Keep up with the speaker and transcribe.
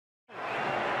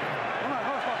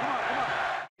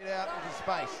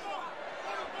space.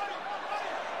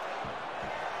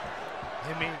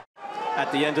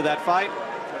 At the end of that fight,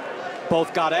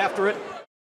 both got after it.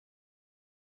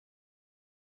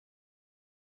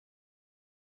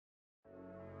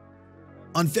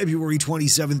 On February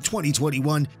 27,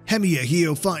 2021, Hemi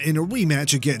Ahio fought in a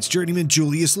rematch against journeyman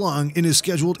Julius Long in a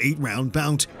scheduled 8-round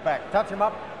bout. Back, touch him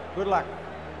up, good luck.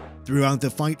 Throughout the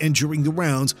fight and during the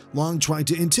rounds, Long tried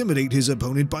to intimidate his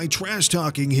opponent by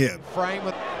trash-talking him. Frame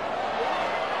with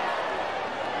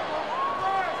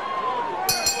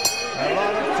a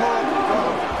lot of talk.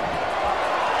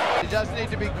 He does need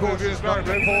to be cautious not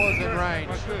to pause in range.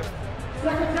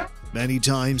 Many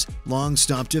times, Long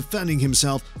stopped defending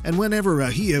himself, and whenever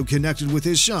Ahio connected with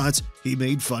his shots, he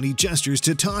made funny gestures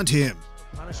to taunt him.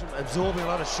 Punish him, absorbing a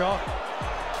lot of shock.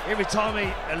 Every time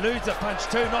he eludes a punch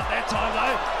too, not that time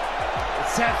though.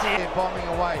 It's Sapsy. They're bombing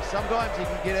away. Sometimes he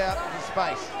can get out into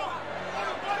space.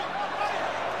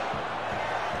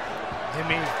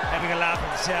 Hemi having a laugh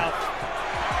himself.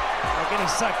 They're getting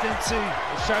sucked into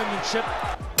the showmanship.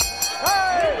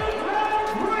 Hey!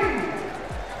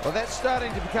 Well, that's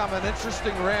starting to become an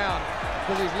interesting round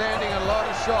because he's landing a lot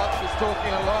of shots, he's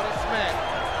talking a lot of smack.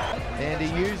 And he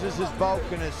uses his bulk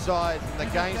and his size and the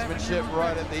gamesmanship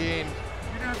right at the end.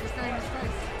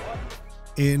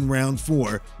 In round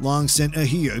 4, Long sent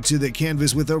Ahio to the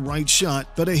canvas with a right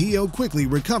shot, but Ahio quickly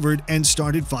recovered and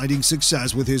started finding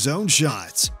success with his own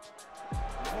shots.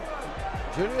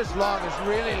 Julius Long is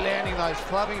really landing those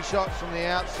clubbing shots from the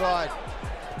outside.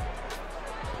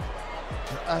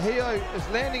 Ahio is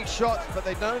landing shots, but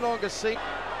they no longer seem...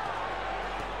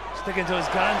 Sticking to his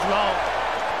guns long.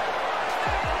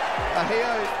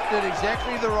 Ahio did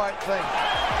exactly the right thing.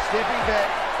 Stepping back.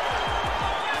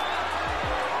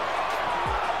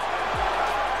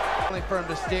 Only for him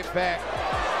to step back.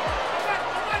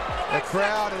 The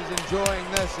crowd is enjoying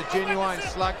this, a genuine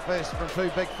slugfest from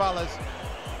two big fellas.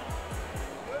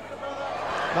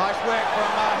 Nice work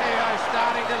from Ahio,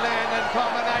 starting to land in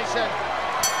combination.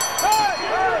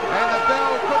 And the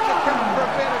bell couldn't have come for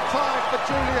a better time for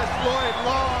Julius Lloyd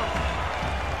Long.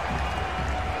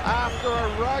 After a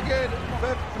rugged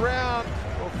 5th round,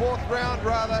 or 4th round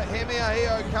rather, Hemi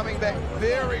Ahio coming back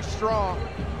very strong.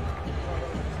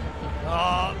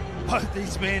 Oh, both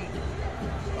these men.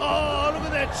 Oh, look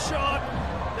at that shot.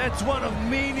 That's one of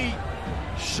many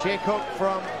shots. Check hook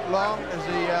from Long as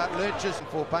he lurches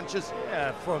 4 punches.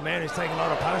 Yeah, for a man who's taking a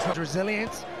lot of punishment.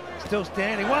 Resilience, still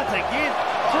standing. Once again,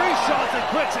 3 shots in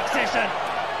quick succession.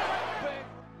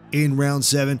 In round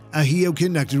 7, Ahio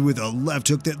connected with a left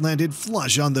hook that landed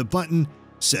flush on the button,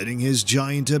 sending his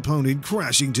giant opponent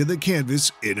crashing to the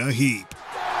canvas in a heap.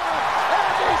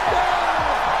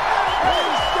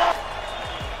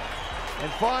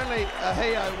 And finally,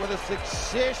 Ahio with a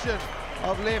succession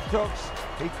of left hooks.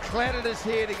 He clattered his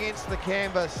head against the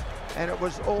canvas, and it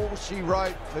was all she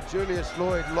wrote for Julius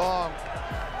Lloyd Long.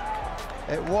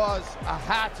 It was a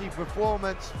hearty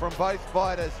performance from both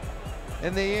fighters.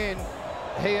 In the end,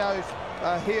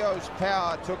 Ahio's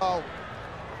power took hold.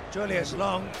 Julius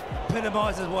Long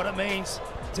epitomizes what it means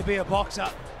to be a boxer.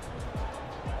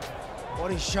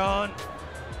 What he's shown.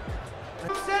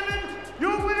 7,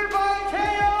 your winner by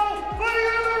KO, fighting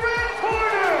in the red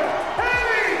corner,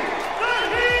 Hemi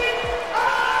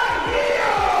Ahio!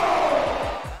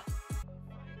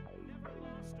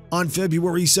 On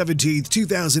February 17,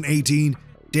 2018,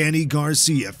 Danny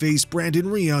Garcia faced Brandon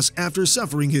Rios after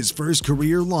suffering his first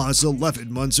career loss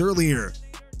 11 months earlier.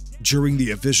 During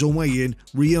the official weigh-in,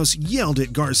 Rios yelled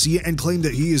at Garcia and claimed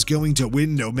that he is going to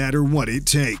win no matter what it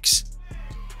takes.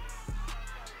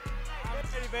 I'm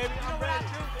ready, baby. I'm ready.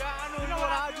 Yeah, I know what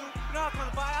I do. You know I come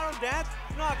to fight. I don't dance.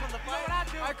 You know I come to fight. You know what I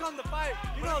do? I come to fight.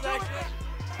 You know that shit.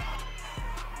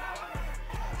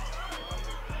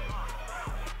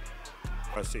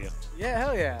 Garcia. Yeah,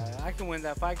 hell yeah. I can win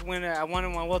that fight. I can win it. I won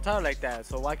him on world title like that.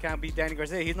 So why can't I beat Danny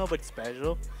Garcia? He's nobody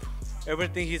special.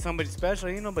 Everybody thinks he's somebody special.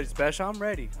 He ain't nobody special. I'm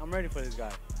ready. I'm ready for this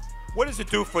guy. What does it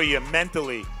do for you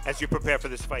mentally as you prepare for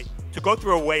this fight? To go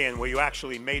through a weigh-in where you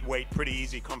actually made weight pretty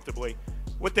easy, comfortably,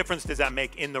 what difference does that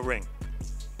make in the ring?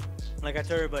 Like I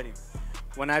tell everybody,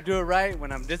 when I do it right,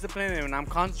 when I'm disciplined and when I'm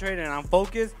concentrated and I'm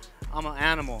focused, I'm an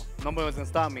animal. Nobody was gonna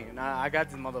stop me. And I got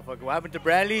this motherfucker. What happened to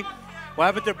Bradley? What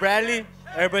happened to Bradley?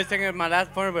 Everybody's thinking my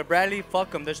last opponent, but Bradley,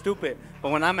 fuck them, they're stupid.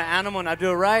 But when I'm an animal and I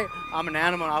do it right, I'm an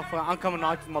animal. I'm coming to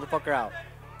knock this motherfucker out.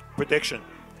 Prediction.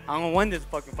 I'm gonna win this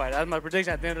fucking fight. That's my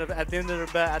prediction. At the end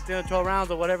of 12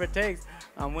 rounds or whatever it takes,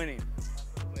 I'm winning.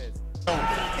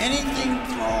 Anything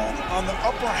thrown on the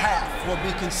upper half will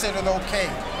be considered okay.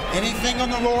 Anything on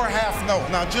the lower half, no.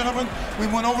 Now, gentlemen, we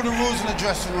went over the rules in the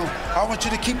dressing room. I want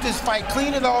you to keep this fight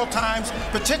clean at all times,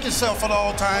 protect yourself at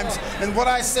all times, and what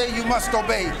I say you must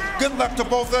obey. Good luck to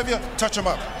both of you. Touch them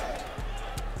up.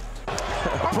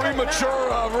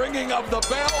 Premature ringing of the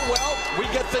bell. Well, we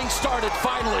get things started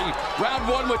finally. Round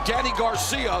one with Danny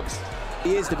Garcia.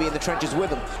 He is to be in the trenches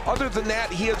with him. Other than that,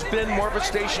 he has been more of a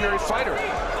stationary fighter.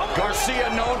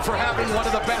 Garcia known for having one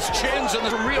of the best chins in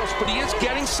the Rios, but he is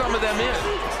getting some of them in.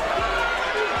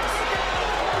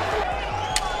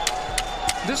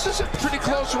 This is a pretty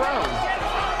close round.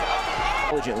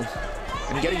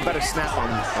 And getting better snap on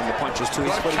the punches too.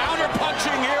 He's counter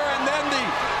punching here, and then the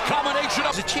combination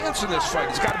of... There's a chance in this fight.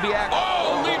 It's got to be active.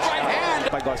 Oh, lead right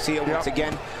hand! By Garcia once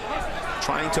again,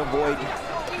 trying to avoid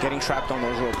getting trapped on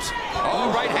those ropes.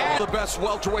 Oh, right hand. The best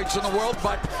welterweights in the world,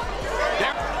 but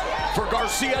for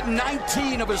Garcia,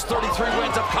 19 of his 33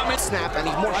 wins have come in. Snap, and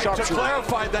he's more sharp. To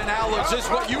clarify then, Al, is this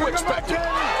what you expected?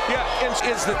 Yeah,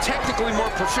 is the technically more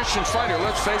proficient fighter,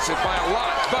 let's face it, by a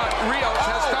lot. But Rios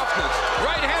has toughness.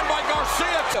 Right hand by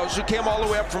Garcia. Who came all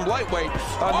the way up from lightweight,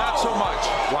 not so much.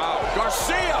 Wow.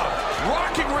 Garcia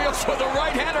rocking Rios with the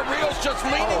right hand, and Rios just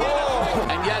leaning in.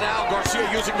 And yet Al Garcia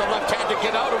using the left hand to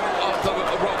get out of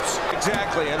the ropes.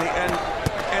 Exactly, and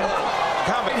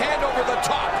right hand over the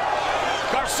top.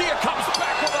 Garcia comes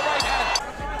back with the right hand.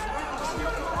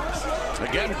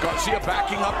 Again, Garcia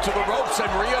backing up to the ropes,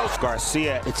 and Rios.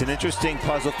 Garcia, it's an interesting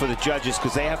puzzle for the judges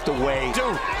because they have to weigh.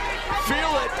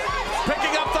 Feel it.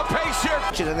 Picking up the pace here.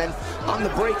 And then on the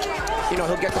break,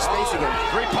 he'll get the space again.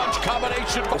 Three-punch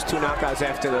combination. Those two knockouts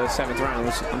after the 7th round,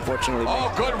 unfortunately.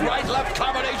 Oh, good right-left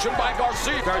combination by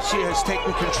Garcia. Garcia has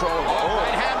taken control.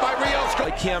 Right hand by Rios.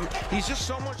 Like him, he's just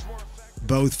so much more.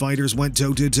 Both fighters went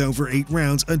toe-to-toe for 8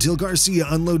 rounds until Garcia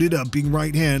unloaded a big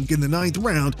right hand in the 9th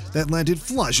round that landed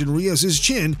flush in Rios'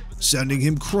 chin, sending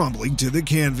him crumbling to the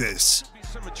canvas.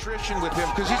 Some attrition with him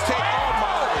because he's taking. Oh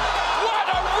my! What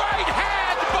a right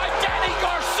hand by Danny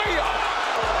Garcia!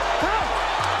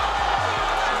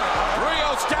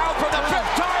 Rios down for the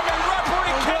 5th time, and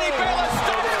referee Kenny Bayless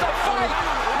stops the fight.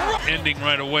 Ending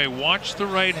right away. Watch the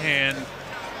right hand,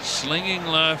 slinging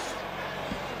left.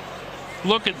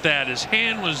 Look at that. His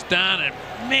hand was down, and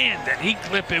man, did he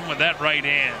clip him with that right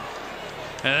hand.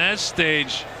 And that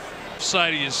stage,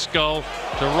 side of your skull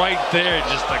to right there,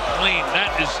 just a clean.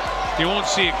 That is, you won't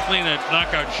see a cleaner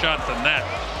knockout shot than that.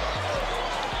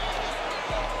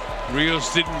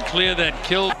 Rios didn't clear that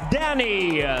kill.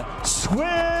 Danny Swift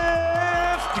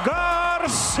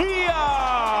Garcia.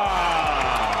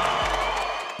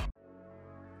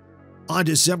 On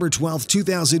December 12,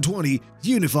 2020,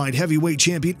 unified heavyweight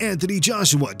champion Anthony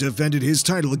Joshua defended his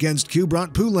title against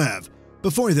Kubrat Pulev.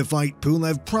 Before the fight,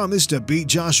 Pulev promised to beat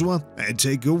Joshua and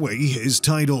take away his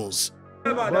titles.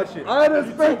 I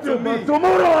respect you, man.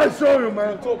 Tomorrow I show you,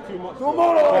 man.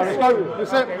 Tomorrow I show you.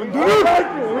 Listen, do you like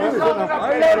you?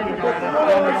 I like you, but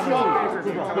tomorrow I show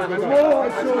you. Tomorrow I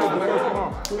show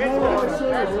you. Tomorrow I show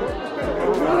you,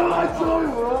 bro. Tomorrow I show you,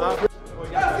 bro.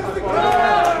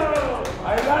 I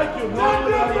like you, man. I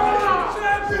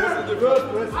like you. Good,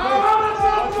 respect.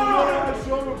 Tomorrow I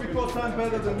show you because I'm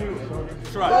better than you.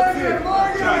 Try. That's it.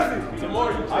 Try.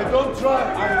 I don't try.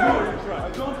 I do. I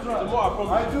don't try. Tomorrow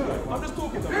I do. I'm just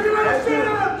talking. I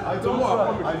don't try.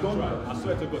 I don't try. I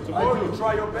swear to God. Tomorrow you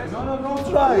try your best. No,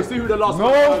 don't try. We'll see who the last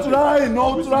one is.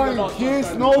 No trying. He's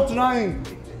no trying.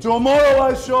 Tomorrow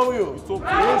I show you. He's no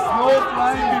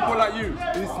trying. People like you.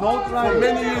 He's no trying. For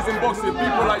many years in boxing,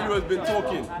 people like you have been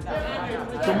talking.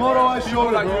 Tomorrow I show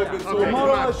you, bro.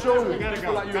 Tomorrow I show you.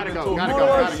 Gotta go.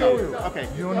 Tomorrow I show you. Okay.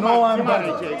 You know I'm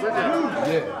better.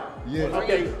 Yeah.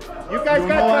 Okay. You guys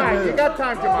got time. You got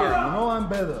time tomorrow. You know I'm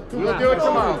better. We'll do it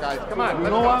tomorrow, guys. Come on. You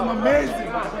know I'm amazing.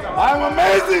 I'm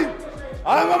amazing.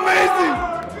 I'm amazing.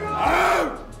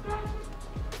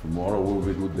 Tomorrow will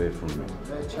be a good day for me.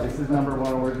 This is number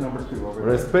 1. Where's number 2? Over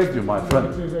Respect you, my friend.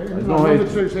 I don't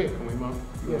hate you.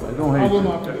 I don't hate you.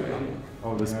 I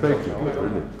respect you,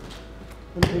 really.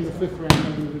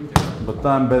 But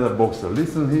I'm better boxer.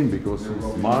 Listen to him because he's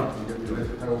smart,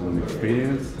 and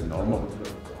experienced, and normal.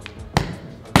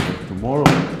 Tomorrow.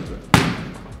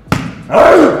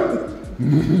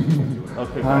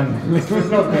 Okay.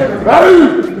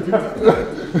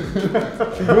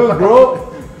 Good, bro.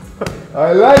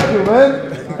 I like you, man.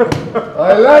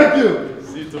 I like you.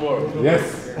 See you tomorrow.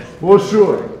 Yes, for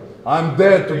sure. I'm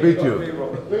there to beat you.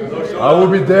 I will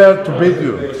be there to beat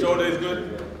you. The shoulder is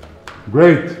good.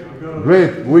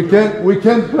 Great. We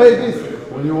can play this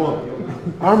when you want.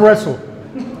 Arm wrestle.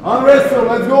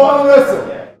 Let's go arm wrestle.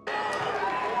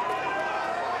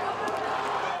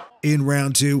 In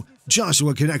round 2,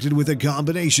 Joshua connected with a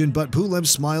combination, but Pulev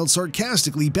smiled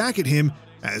sarcastically back at him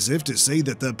as if to say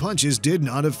that the punches did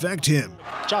not affect him.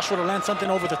 Joshua to land something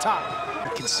over the top. A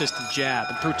consistent jab,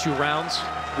 and through 2 rounds,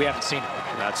 we haven't seen it.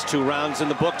 That's 2 rounds in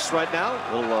the books right now.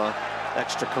 A little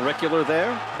extracurricular there.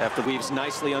 After weaves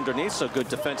nicely underneath, so good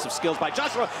defensive skills by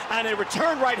Joshua. And a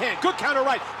return right hand. Good counter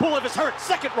right. Pulev is hurt.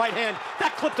 Second right hand.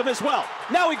 That clipped him as well.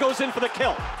 Now he goes in for the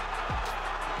kill.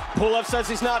 Pulev says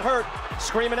he's not hurt.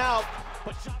 Screaming out.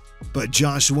 But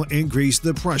Joshua increased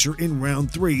the pressure in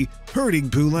round 3, hurting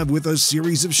Pulev with a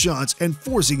series of shots and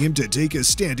forcing him to take a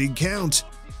standing count.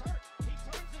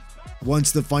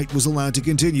 Once the fight was allowed to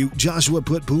continue, Joshua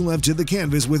put Pulev to the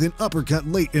canvas with an uppercut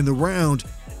late in the round.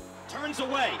 Turns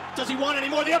away. Does he want any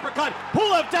more? The uppercut.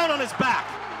 Pulev down on his back.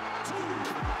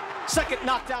 Second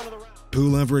knockdown of the round.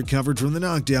 Pulev recovered from the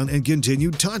knockdown and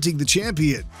continued taunting the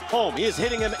champion. Home. He is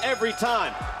hitting him every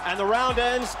time. And the round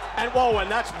ends. And whoa,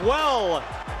 and that's well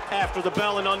after the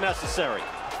bell and unnecessary.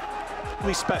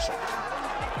 Really special.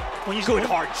 Good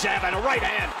hard jab and a right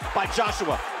hand by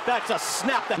Joshua. That's a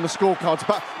snap. On the scorecards,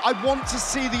 but I want to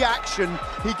see the action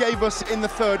he gave us in the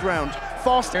 3rd round.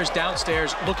 Fast. There's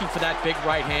downstairs looking for that big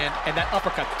right hand and that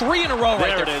uppercut. 3 in a row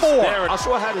right there. It is. 4. There.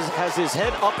 Joshua has his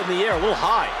head up in the air, a little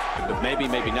high. Maybe,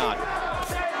 maybe not.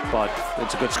 But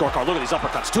it's a good scorecard. Look at these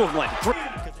uppercuts. 2 of them landed. 3.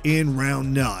 In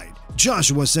round 9,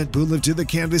 Joshua sent Pulev to the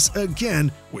canvas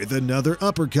again with another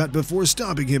uppercut before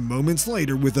stopping him moments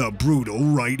later with a brutal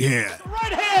right hand.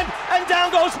 Right hand, and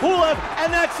down goes Pulev,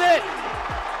 and that's it.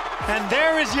 And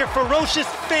there is your ferocious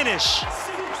finish.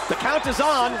 The count is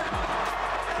on.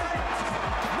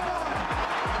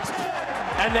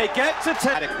 And they get to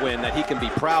win that he can be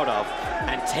proud of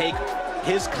and take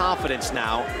his confidence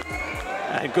now.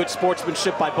 And good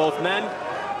sportsmanship by both men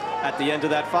at the end of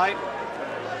that fight.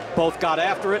 Both got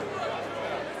after it.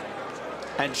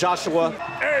 And Joshua.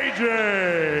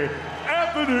 AJ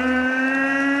Anthony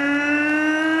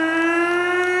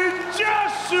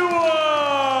Joshua!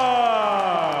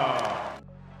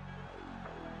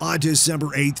 On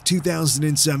December 8,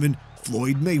 2007,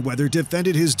 Floyd Mayweather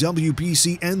defended his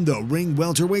WBC and the Ring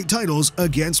welterweight titles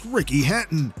against Ricky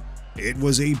Hatton. It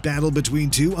was a battle between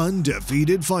 2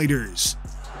 undefeated fighters.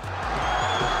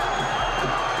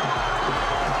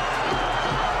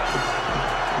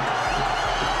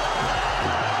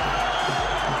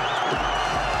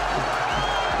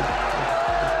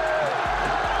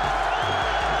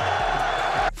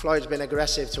 Floyd's been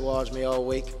aggressive towards me all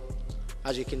week.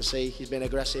 As you can see, he's been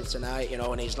aggressive tonight, you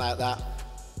know, and he's like that.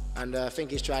 And I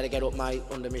think he's trying to get up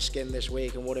under my skin this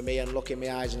week and worry me and look in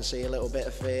my eyes and see a little bit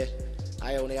of fear.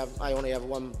 I only have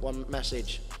one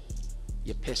message.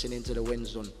 You're pissing into the wind,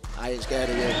 son. I ain't scared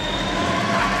of you.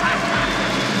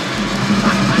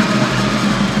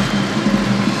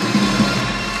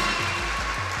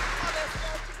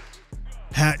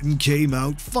 Hatton came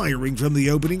out firing from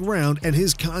the opening round, and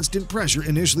his constant pressure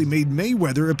initially made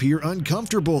Mayweather appear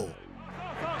uncomfortable.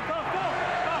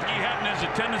 Hatton has a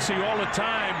tendency all the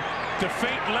time to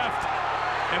feint left,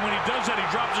 and when he does that, he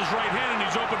drops his right hand and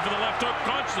he's open for the left hook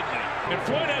constantly. And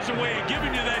Floyd has a way of giving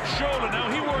you that shoulder.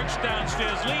 Now he works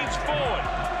downstairs, leans forward.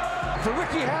 For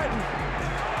Ricky Hatton,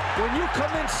 when you come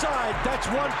inside, that's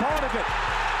one part of it.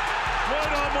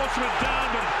 Floyd almost went down,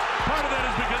 but part of that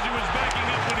is because he was backing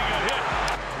up when he got hit.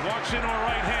 Walks into a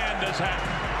right hand, does Hatton.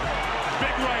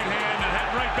 Big right hand, and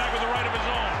Hatton right back with a right of his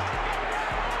own.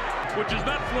 Which is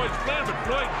not Floyd's plan, but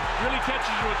Floyd really catches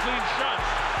you with clean shots.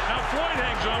 Now Floyd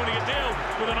hangs on when he gets nailed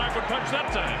with an awkward punch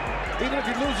that time. Even if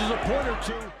he loses a point or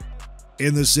 2.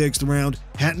 In the 6th round,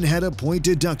 Hatton had a point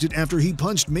deducted after he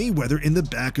punched Mayweather in the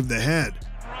back of the head.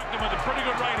 Rocked him with a pretty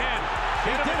good right hand.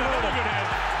 Hit him with another good hand.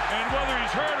 And whether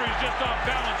he's hurt or he's just off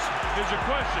balance is a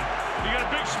question. He got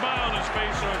a big smile on his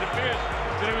face, so it appears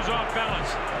that he was off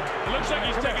balance. It looks like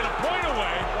he's taking a point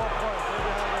away.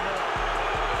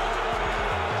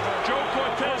 Joe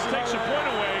Cortez takes a point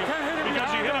away because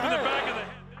he hit him in the back of the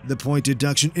head. The point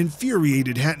deduction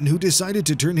infuriated Hatton, who decided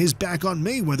to turn his back on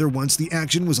Mayweather once the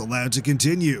action was allowed to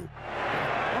continue.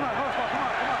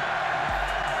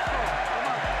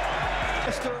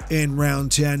 In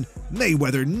round 10,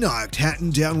 Mayweather knocked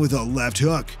Hatton down with a left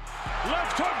hook.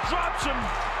 Left hook drops him,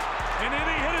 and then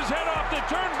he hit his head off the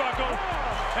turnbuckle,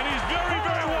 and he's very,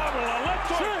 very wobbled. A left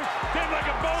hook came like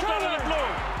a bolt out of the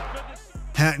blue.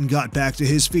 Hatton got back to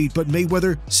his feet, but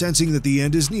Mayweather, sensing that the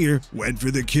end is near, went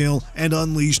for the kill and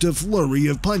unleashed a flurry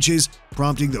of punches,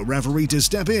 prompting the referee to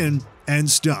step in and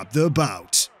stop the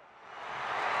bout.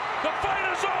 The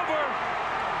fight is over.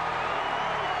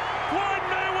 Floyd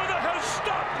Mayweather has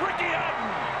stopped Ricky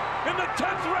Hatton in the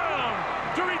 10th round.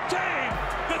 to retain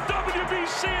the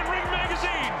WBC and Ring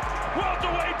Magazine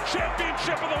welterweight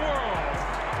championship of the world.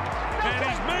 And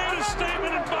he's made a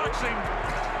statement in boxing.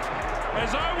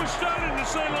 As I was starting to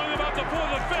say long about the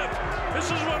 4th or 5th, this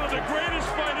is one of the greatest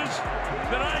fighters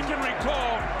that I can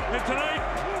recall. And tonight,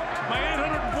 my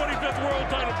 845th world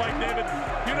title fight, David.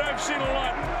 You know, I've seen a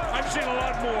lot. I've seen a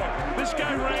lot more. This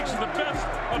guy ranks the best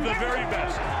of the very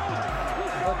best.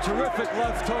 A terrific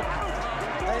left hook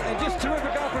and just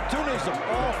terrific opportunism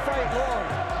all fight long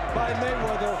by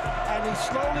Mayweather, and he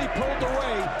slowly pulled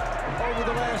away over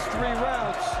the last 3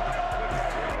 rounds.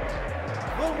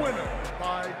 The winner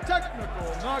by technical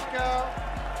knockout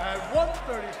at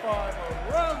 135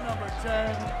 of round number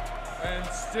 10 and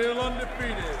still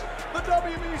undefeated, the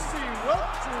WBC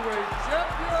welterweight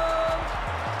champion,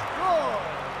 Floyd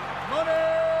Money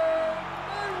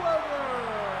Mayweather.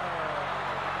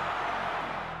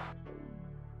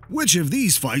 Which of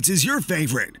these fights is your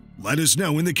favorite? Let us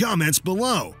know in the comments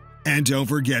below. And don't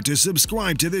forget to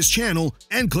subscribe to this channel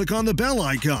and click on the bell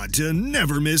icon to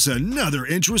never miss another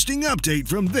interesting update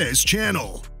from this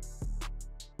channel.